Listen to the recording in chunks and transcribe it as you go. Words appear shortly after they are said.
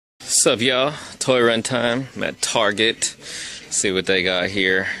What's up, y'all? Toy run time. I'm at Target. See what they got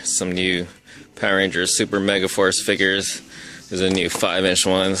here. Some new Power Rangers Super Mega Force figures. There's a new 5-inch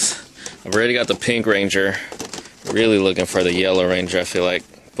ones. I've already got the pink Ranger. Really looking for the yellow Ranger. I feel like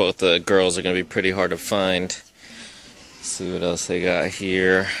both the girls are going to be pretty hard to find. See what else they got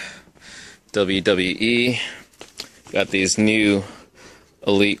here. WWE. Got these new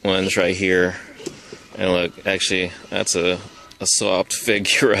Elite ones right here. And look, actually, that's a swapped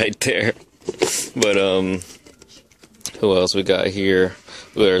figure right there. But who else we got here?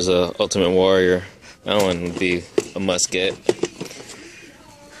 Ooh, there's a Ultimate Warrior. That one would be a must get.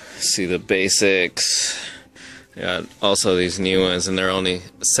 See the basics. Got also these new ones, and they're only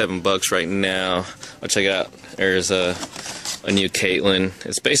 $7 right now. I'll check it out. There's a new Caitlyn.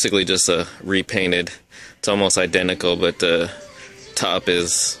 It's basically just a repainted. It's almost identical, but the top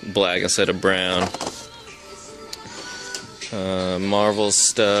is black instead of brown. Marvel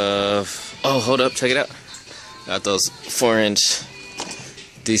stuff. Oh, hold up, check it out. Got those 4-inch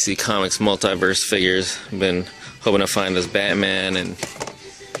DC Comics multiverse figures. Been hoping to find this Batman, and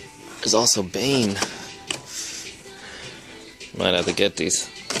there's also Bane. Might have to get these.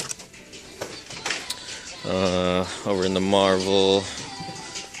 Over in the Marvel.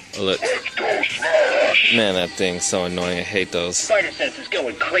 Oh, look. Man, that thing's so annoying. I hate those. Spider sense is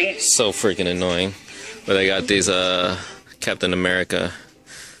going crazy. So freaking annoying. But I got these Captain America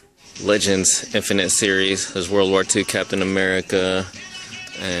Legends Infinite series. There's World War II Captain America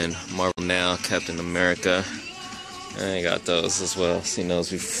and Marvel Now Captain America. And I got those as well. Seen those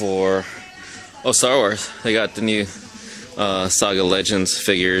before. Oh, Star Wars. They got the new Saga Legends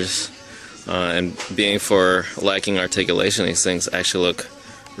figures. And being for lacking articulation, these things actually look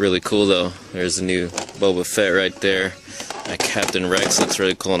really cool though. There's a new Boba Fett right there. That Captain Rex looks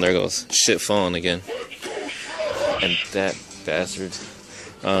really cool, and there goes shit falling again. And that bastard.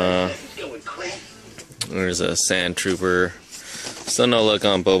 There's a Sand Trooper. Still no look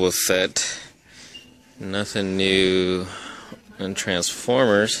on Boba Fett. Nothing new in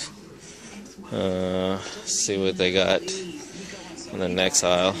Transformers. See what they got in the next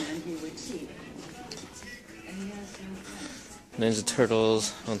aisle. Ninja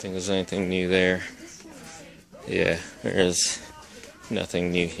Turtles. I don't think there's anything new there. Yeah, there is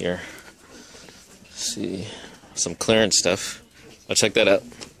nothing new here. Let's see. Some clearance stuff. I'll check that out.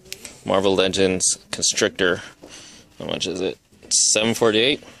 Marvel Legends Constrictor. How much is it?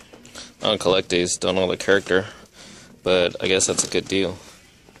 $7.48. I don't collect these. Don't know the character, but I guess that's a good deal.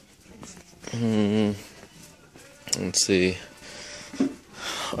 Let's see.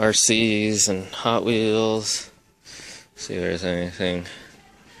 RCs and Hot Wheels. See if there's anything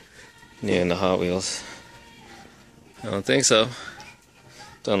new in the Hot Wheels. I don't think so.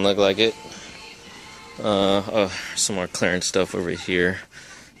 Doesn't look like it. Oh, some more clearance stuff over here.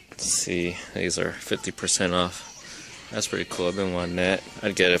 Let's see. These are 50% off. That's pretty cool. I've been wanting that.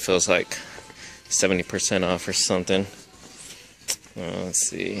 I'd get it if it was like 70% off or something. Let's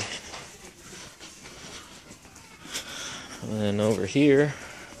see. And then over here,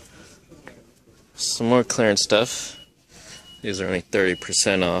 some more clearance stuff. These are only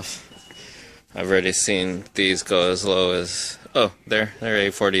 30% off. I've already seen these go as low as, oh, they're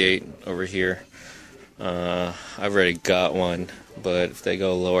 $8.48 over here. I've already got one, but if they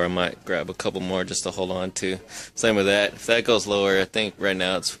go lower, I might grab a couple more just to hold on to. Same with that. If that goes lower, I think right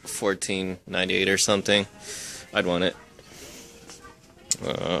now it's $14.98 or something. I'd want it.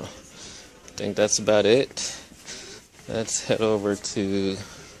 I think that's about it. Let's head over to,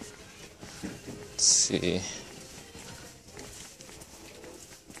 let's see.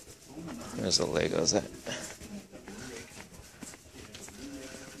 Where's the Legos at?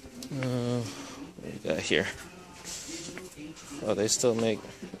 What we got here? Oh, they still make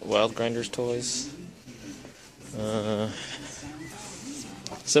Wild Grinders toys.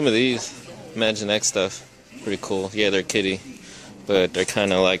 Some of these Imagine X stuff, pretty cool. Yeah, they're kiddie, but they're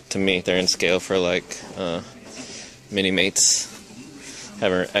kind of like, to me, they're in scale for like mini mates.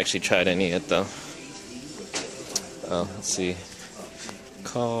 Haven't actually tried any yet though. Oh, let's see.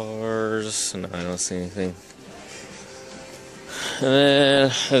 Cars. No, I don't see anything. And then I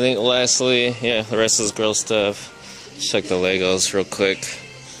think lastly, yeah, the rest of this girl stuff. Check the Legos real quick.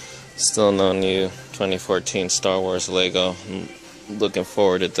 Still no new 2014 Star Wars Lego. I'm looking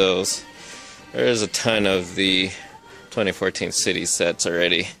forward to those. There is a ton of the 2014 City sets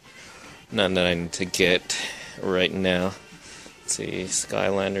already. None that I need to get right now. Let's see,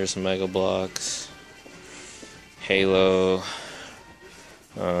 Skylanders, Mega Bloks, Halo.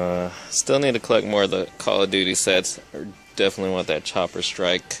 Still need to collect more of the Call of Duty sets. Definitely want that Chopper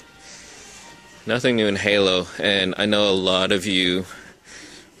Strike. Nothing new in Halo, and I know a lot of you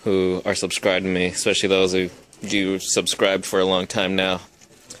who are subscribed to me, especially those who do subscribe for a long time now.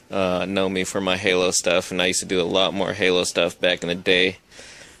 Know me for my Halo stuff, and I used to do a lot more Halo stuff back in the day,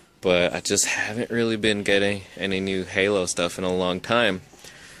 but I just haven't really been getting any new Halo stuff in a long time.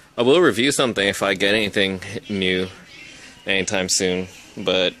 I will review something if I get anything new anytime soon,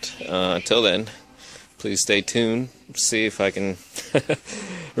 but until then, please stay tuned, see if I can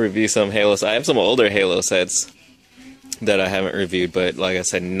review some Halos. I have some older Halo sets that I haven't reviewed, but like I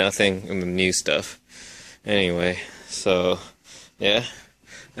said, nothing in the new stuff. Anyway, so yeah,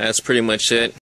 that's pretty much it.